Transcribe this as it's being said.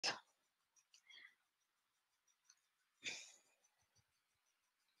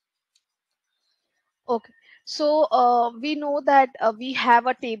Okay. So we know that we have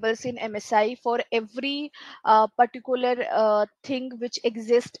a tables in MSI for every particular thing which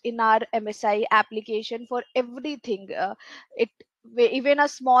exists in our MSI application. For everything, even a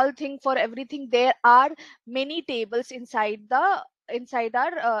small thing, for everything there are many tables inside our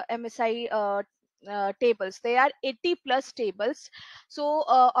MSI tables. There are 80 plus tables. So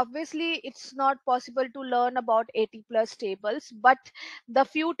obviously it's not possible to learn about 80 plus tables, but the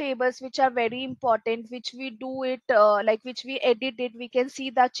few tables which are very important, which we do it like which we edit it, we can see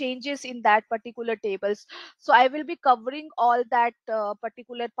the changes in that particular tables. So I will be covering all that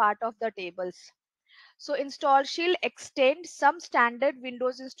particular part of the tables. So install shield extend some standard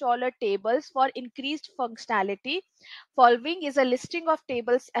Windows installer tables for increased functionality. Following is a listing of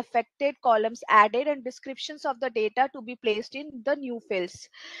tables affected, columns added, and descriptions of the data to be placed in the new fields.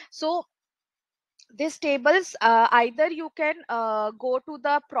 So these tables, either you can go to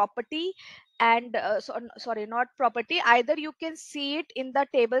the property and sorry, not property, either you can see it in the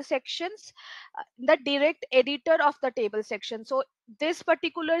table sections, the direct editor of the table section. So this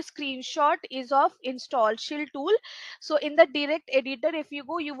particular screenshot is of install shield tool. So in the direct editor, if you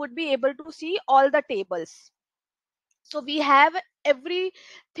go, you would be able to see all the tables. So we have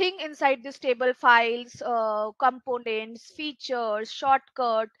everything inside this table: files, components, features,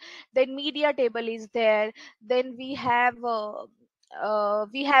 shortcut. Then media table is there. Then we have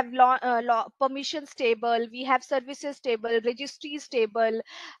permissions table, we have services table, registries table,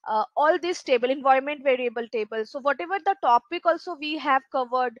 all this table, environment variable table. So whatever the topic also we have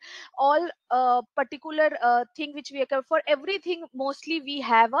covered, all particular thing which we have covered, for everything mostly we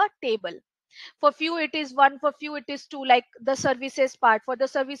have a table. For few it is one, for few it is two. Like the services part, for the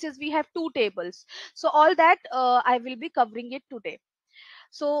services we have two tables. So all that I will be covering it today.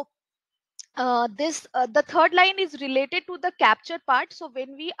 So this the third line is related to the capture part. So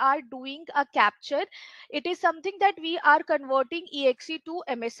when we are doing a capture, it is something that we are converting exe to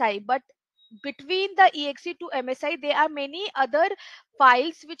MSI, but between the exe to MSI there are many other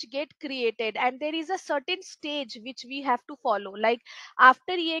files which get created, and there is a certain stage which we have to follow. Like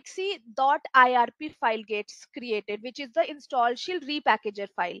after exe, .irp file gets created, which is the install shield repackager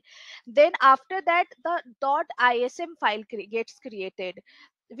file. Then after that the .ism file gets created,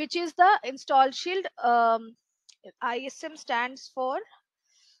 which is the install shield. ISM stands for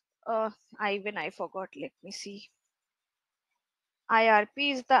I forgot, let me see.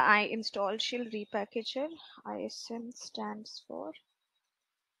 IRP is the I install shield repackager. ISM stands for,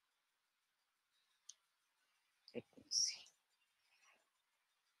 let me see.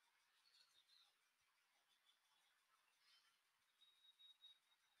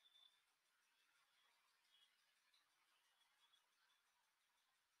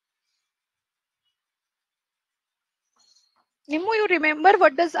 Nimo, you remember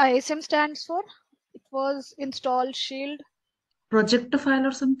what does ISM stands for? It was install shield. Project file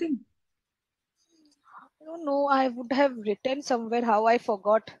or something? I don't know. I would have written somewhere, how I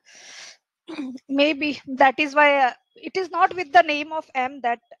forgot. Maybe that is why it is not with the name of M,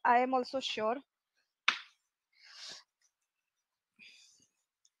 that I am also sure.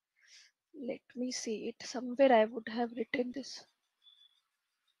 Let me see it. Somewhere I would have written this.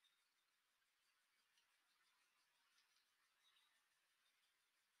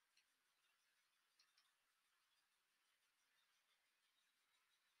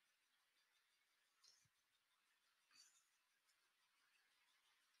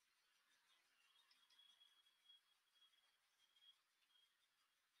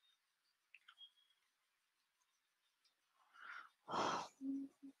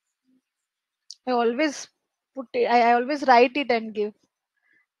 I always put it, I always write it and give.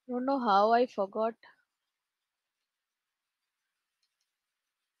 Don't know how I forgot.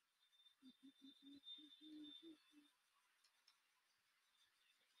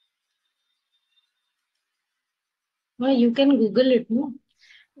 Well, you can Google it, no?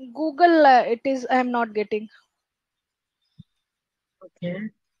 Google, it is, I am not getting.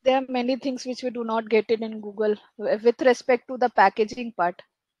 Okay. There are many things which we do not get it in Google with respect to the packaging part.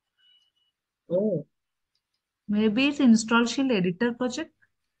 Oh. Maybe it's install shield editor project.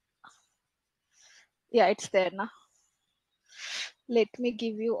 Yeah, it's there now. Let me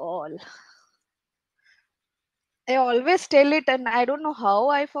give you all. I always tell it and I don't know how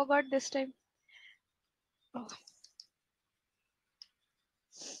I forgot this time. Oh.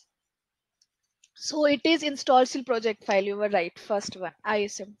 So it is install still project file. You were right. First one,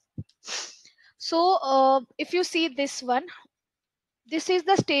 ISM. So if you see this one, this is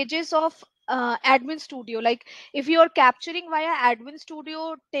the stages of admin studio. Like if you are capturing via admin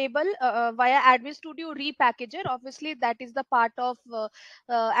studio table, via admin studio repackager, obviously that is the part of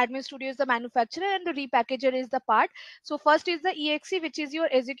admin studio is the manufacturer and the repackager is the part. So first is the exe, which is your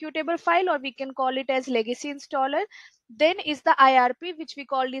executable file, or we can call it as legacy installer. Then is the IRP, which we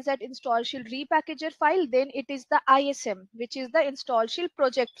call is that install shield repackager file. Then it is the ISM, which is the install shield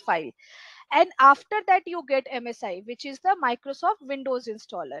project file. And after that you get MSI, which is the Microsoft Windows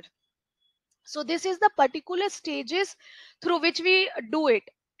installer. So this is the particular stages through which we do it.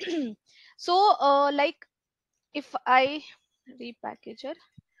 So like if I repackager,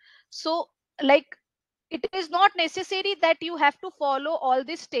 so like it is not necessary that you have to follow all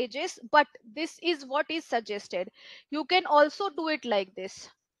these stages, but this is what is suggested. You can also do it like this.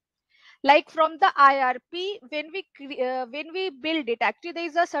 Like from the IRP, when we build it, actually there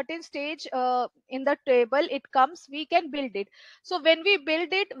is a certain stage in the table it comes, we can build it. So when we build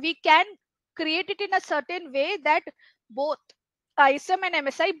it, we can create it in a certain way that both ISM and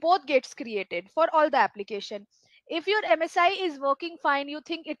MSI both gets created for all the application. If your MSI is working fine, you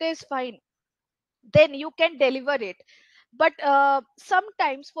think it is fine, then you can deliver it. But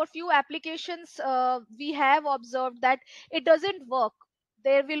sometimes for few applications we have observed that it doesn't work.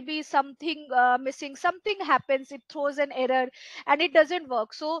 There will be something missing, something happens, it throws an error and it doesn't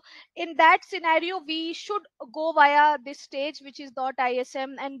work. So in that scenario we should go via this stage, which is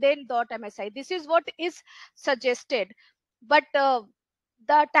 .ism and then .msi. This is what is suggested. But the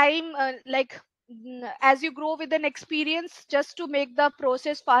time as you grow with an experience, just to make the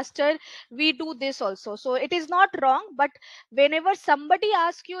process faster, we do this also. So it is not wrong, but whenever somebody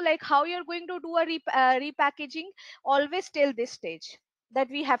asks you like how you're going to do a repackaging, always tell this stage that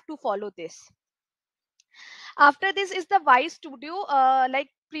we have to follow this. After this is the Y Studio. Like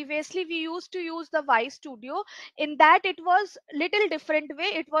previously we used to use the Y Studio. In that it was little different way.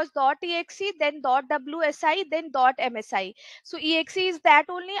 It was .exe, then .wsi, then .msi. So exe is that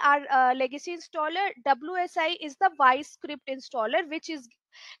only our legacy installer. WSI is the Y script installer, which is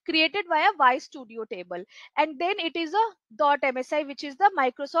created via Y Studio table. And then it is a .msi, which is the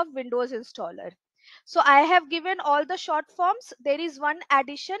Microsoft Windows installer. So I have given all the short forms. There is one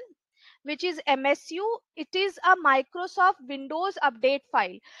addition, which is MSU. It is a Microsoft Windows update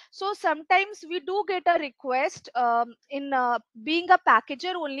file. So sometimes we do get a request, in being a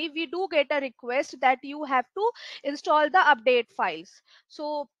packager only, we do get a request that you have to install the update files.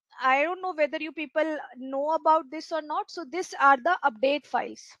 So I don't know whether you people know about this or not. So these are the update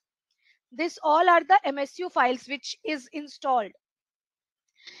files. This all are the MSU files which is installed.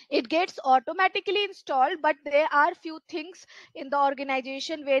 It gets automatically installed, but there are few things in the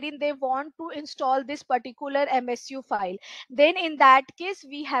organization wherein they want to install this particular MSU file. Then in that case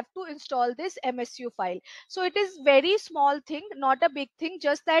we have to install this MSU file. So it is very small thing, not a big thing,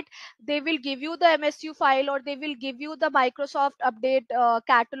 just that they will give you the MSU file, or they will give you the Microsoft update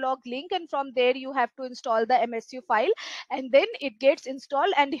catalog link, and from there you have to install the MSU file, and then it gets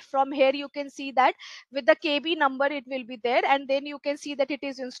installed. And from here you can see that with the KB number it will be there, and then you can see that it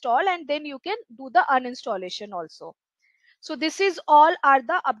is installed, and then you can do the uninstallation also. So this is all are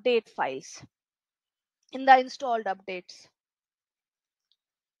the update files in the installed updates.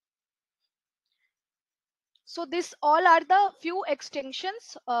 So this all are the few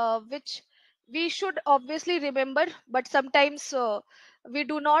extensions which we should obviously remember, but sometimes we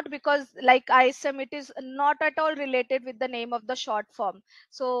do not, because like ISM, it is not at all related with the name of the short form.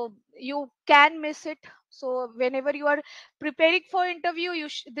 So you can miss it. So whenever you are preparing for interview,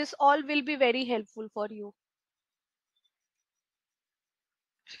 this all will be very helpful for you.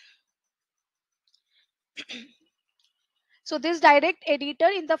 So this direct editor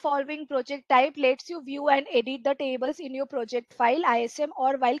in the following project type lets you view and edit the tables in your project file, ISM,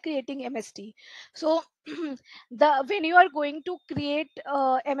 or while creating MST. So the when you are going to create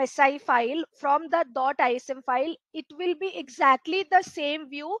MSI file from the .ism file, it will be exactly the same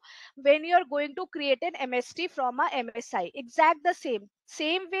view when you are going to create an MST from a MSI. Exact the same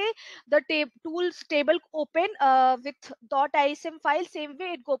way the tools table open with .ism file, same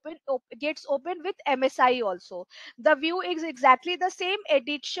way it gets open with MSI also. The view is exactly the same,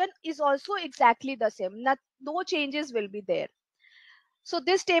 edition is also exactly the same. No changes will be there. So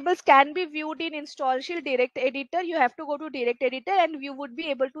these tables can be viewed in install shield direct editor. You have to go to direct editor and you would be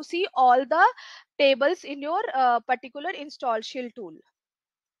able to see all the tables in your particular install shield tool.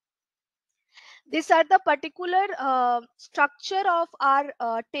 These are the particular structure of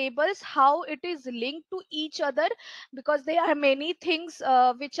our tables, how it is linked to each other, because there are many things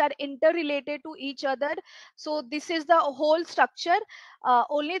which are interrelated to each other. So this is the whole structure.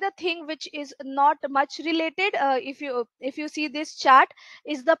 Only the thing which is not much related, if you see this chart,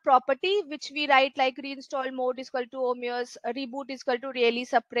 is the property which we write like reinstall mode is equal to omius, reboot is equal to really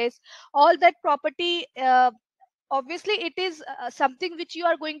suppress. All that property, obviously it is something which you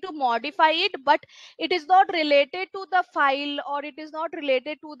are going to modify it, but it is not related to the file, or it is not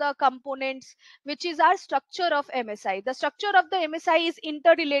related to the components, which is our structure of MSI. The structure of the MSI is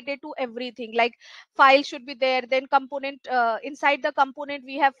interrelated to everything, like file should be there, then component, inside the component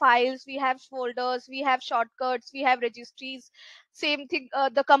we have files, we have folders, we have shortcuts, we have registries. Same thing,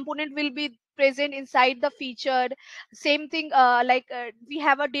 the component will be present inside the feature. Same thing, we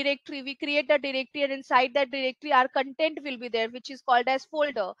have a directory, we create a directory, and inside that directory our content will be there, which is called as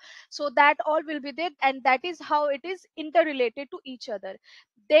folder. So that all will be there, and that is how it is interrelated to each other.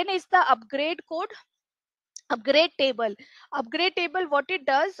 Then is the upgrade table. What it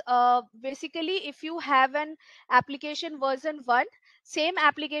does, basically, if you have an application version 1, same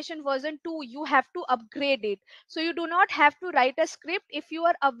application version 2, you have to upgrade it. So you do not have to write a script if you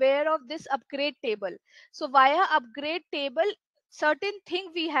are aware of this upgrade table. So via upgrade table, certain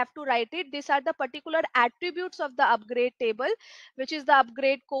thing we have to write it. These are the particular attributes of the upgrade table, which is the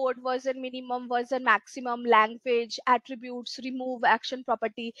upgrade code, version minimum, version maximum, language, attributes, remove, action,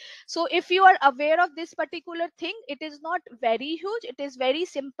 property. So if you are aware of this particular thing, it is not very huge, it is very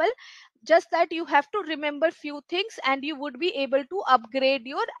simple. Just that you have to remember few things, and you would be able to upgrade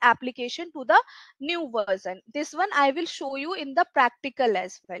your application to the new version. This one I will show you in the practical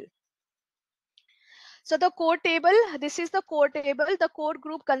as well. So the core table, this is the core table. The core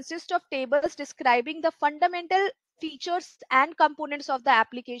group consists of tables describing the fundamental features and components of the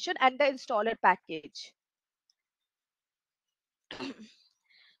application and the installer package.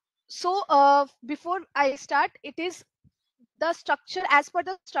 So before I start, it is the structure, as per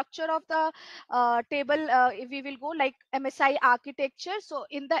the structure of the table. If we will go like MSI architecture, so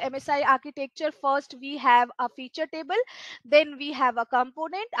in the MSI architecture, first we have a feature table, then we have a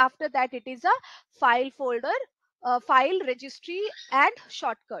component, after that it is a file folder, file, registry, and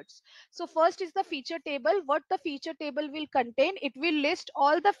shortcuts. So first is the feature table. What the feature table will contain, it will list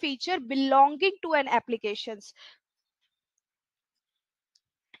all the feature belonging to an applications.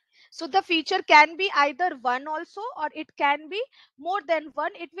 So the feature can be either one also, or it can be more than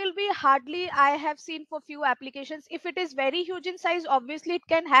one. It will be hardly, I have seen for few applications, if it is very huge in size, obviously it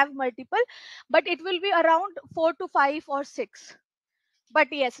can have multiple, but it will be around 4 to 5 or 6. But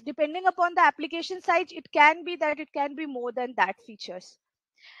yes, depending upon the application size, it can be that it can be more than that features.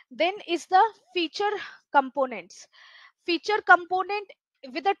 Then is the feature components. Feature component,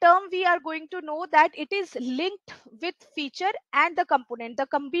 with the term we are going to know that it is linked with feature and the component, the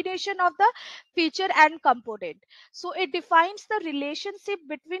combination of the feature and component. So it defines the relationship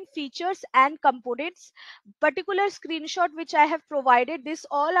between features and components. Particular screenshot which I have provided, this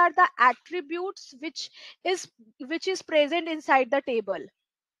all are the attributes is which is present inside the table.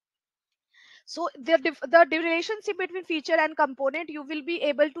 So the relationship between feature and component, you will be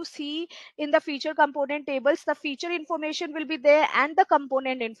able to see in the feature component tables. The feature information will be there and the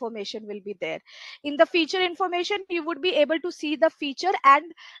component information will be there. In the feature information, you would be able to see the feature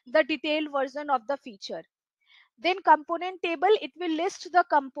and the detailed version of the feature. Then component table, it will list the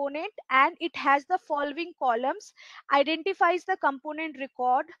component, and it has the following columns: identifies the component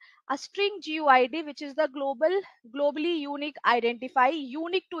record, a string GUID, which is the globally unique identifier,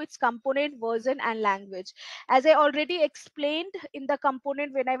 unique to its component version and language. As I already explained in the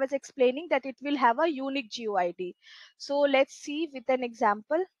component when I was explaining, that it will have a unique GUID. So let's see with an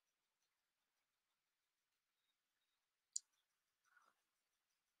example.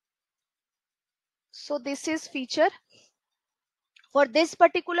 So this is feature. For this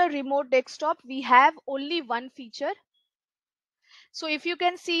particular remote desktop, we have only one feature. So if you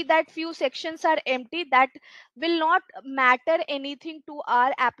can see that few sections are empty, that will not matter anything to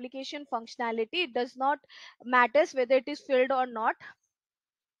our application functionality. It does not matters whether it is filled or not.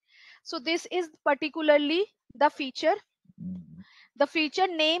 So this is particularly the feature. The feature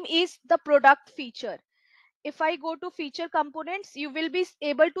name is the product feature. If I go to feature components, you will be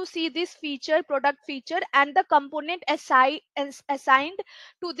able to see this feature, product feature, and the component assigned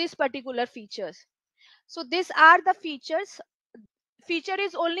to this particular features. So these are the features. Feature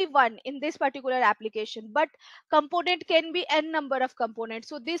is only one in this particular application, but component can be n number of components.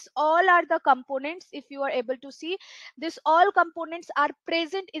 So this all are the components. If you are able to see, this all components are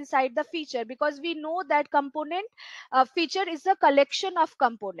present inside the feature, because we know that component feature is a collection of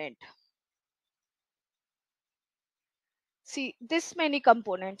component. See, this many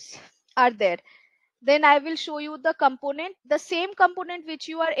components are there. Then I will show you the component, the same component which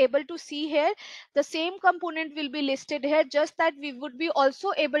you are able to see here. The same component will be listed here, just that we would be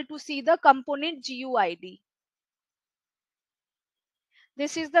also able to see the component GUID.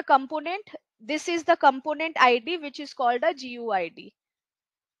 This is the component. This is the component ID, which is called a GUID.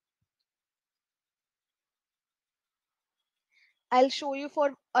 I'll show you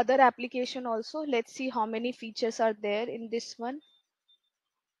for other application also. Let's see how many features are there in this one.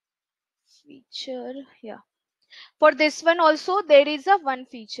 Feature, yeah. For this one also there is a one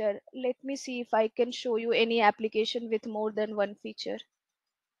feature. Let me see if I can show you any application with more than one feature.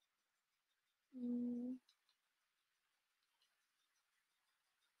 Mm,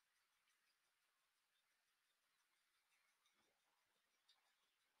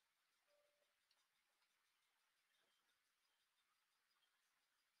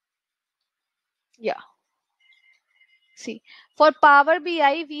 yeah. See, for Power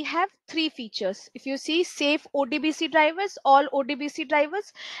BI, we have three features. If you see, save ODBC drivers, all ODBC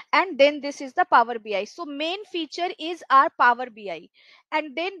drivers, and then this is the Power BI. So main feature is our Power BI,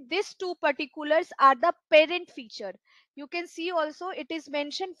 and then these two particulars are the parent feature. You can see also it is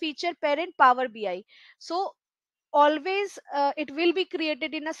mentioned feature parent Power BI. So always it will be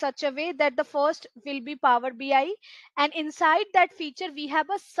created in a such a way that the first will be Power BI, and inside that feature we have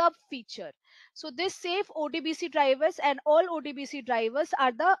a sub feature. So this save ODBC drivers and all ODBC drivers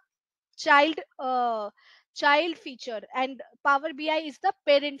are the child child feature, and Power BI is the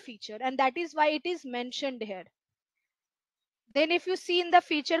parent feature, and that is why it is mentioned here. Then if you see in the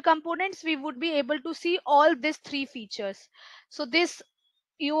feature components, we would be able to see all these three features. So this,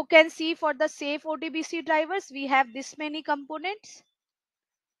 you can see for the safe ODBC drivers, we have this many components.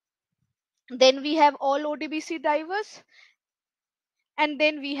 Then we have all ODBC drivers, and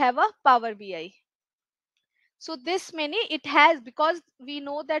then we have a Power BI. So this many it has, because we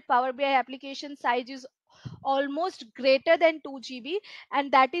know that Power BI application size is almost greater than 2 GB,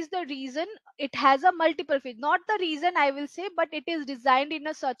 and that is the reason it has a multiple feed. Not the reason I will say, but it is designed in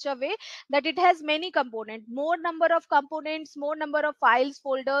a such a way that it has many components, more number of components, more number of files,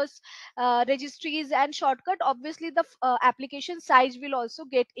 folders, registries, and shortcut. Obviously the application size will also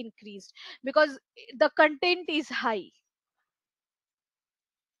get increased because the content is high.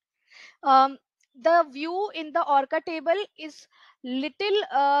 um, the view in the Orca table is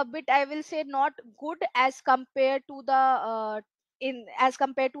little bit, I will say, not good as compared to the in as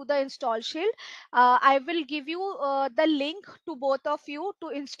compared to the install shield. I will give you the link to both of you to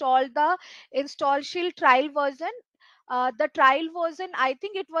install the install shield trial version. The trial version, I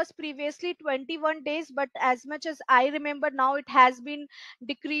think it was previously 21 days, but as much as I remember now, it has been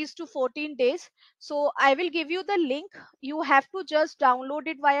decreased to 14 days. So I will give you the link. You have to just download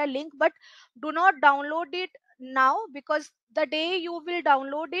it via link, but do not download it now, because the day you will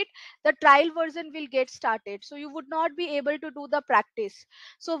download it, the trial version will get started, so you would not be able to do the practice.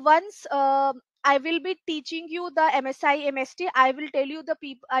 So once I will be teaching you the MSI MST, I will tell you the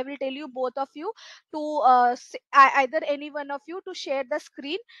people, I will tell you both of you to either any one of you to share the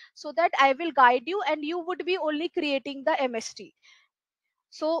screen, so that I will guide you and you would be only creating the MST.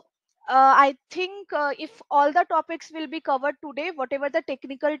 So I think if all the topics will be covered today, whatever the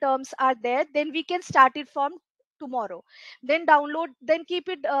technical terms are there, then we can start it from tomorrow. Then download, then keep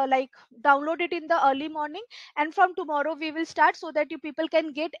it like download it in the early morning, and from tomorrow we will start, so that you people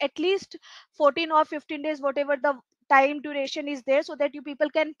can get at least 14 or 15 days, whatever the time duration is there, so that you people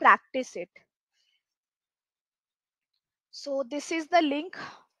can practice it. So this is the link.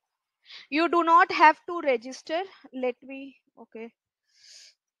 You do not have to register. Let me, okay,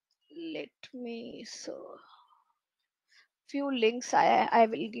 let me, so few links I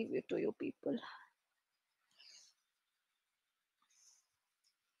will give it to you people.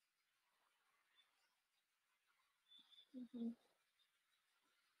 Mhm.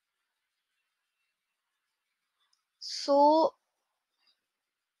 So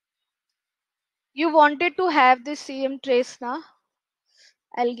you wanted to have this CM trace now.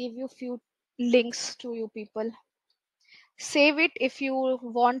 I'll give you few links to you people. Save it if you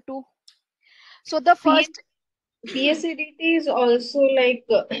want to. So the PS, first, PSADT is also like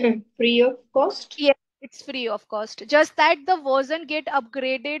free of cost. yeah, it's free of cost. Just that the version get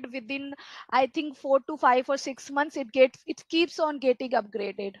upgraded within, I think, 4 to 5 or 6 months. It keeps on getting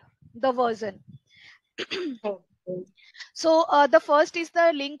upgraded. The version. Oh. So the first is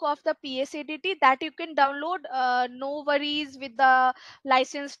the link of the PSADT that you can download. No worries with the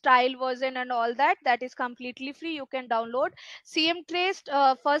license trial version and all that. That is completely free. You can download. CM Traced.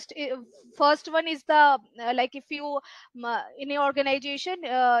 First one is the like if you in your organization,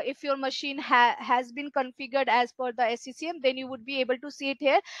 if your machine has been configured as per the SCCM, then you would be able to see it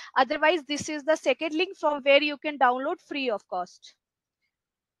here. Otherwise, this is the second link from where you can download free of cost.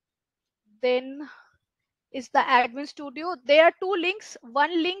 Then is the admin studio. There are two links.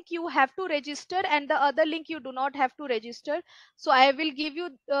 One link you have to register and the other link you do not have to register. So I will give you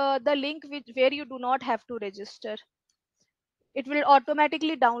the link where you do not have to register. It will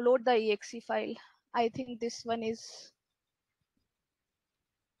automatically download the exe file. I think this one is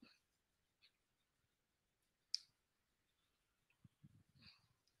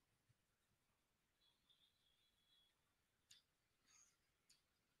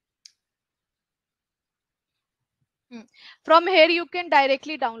hmm. From here you can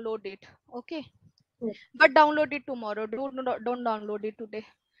directly download it. Okay, but download it tomorrow. Don't download it today,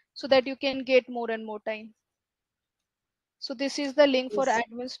 so that you can get more and more time. So this is the link for Yes.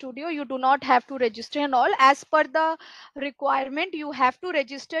 admin studio. You do not have to register and all. As per the requirement, you have to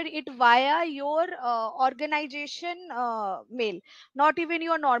register it via your organization mail, not even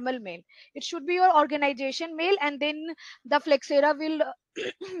your normal mail. It should be your organization mail, and then the Flexera will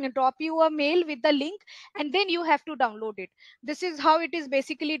drop you a mail with the link, and then you have to download it. This is how it is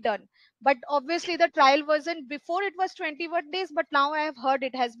basically done. But obviously the trial version before it was 20 work days, but now I have heard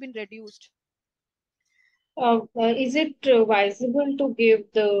it has been reduced. Is it visible to give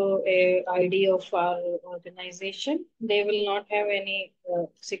the ID of our organization? They will not have any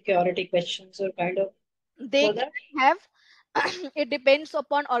security questions or kind of They for that? can have. It depends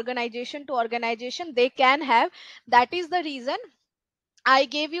upon organization to organization. They can have. That is the reason I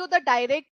gave you the direct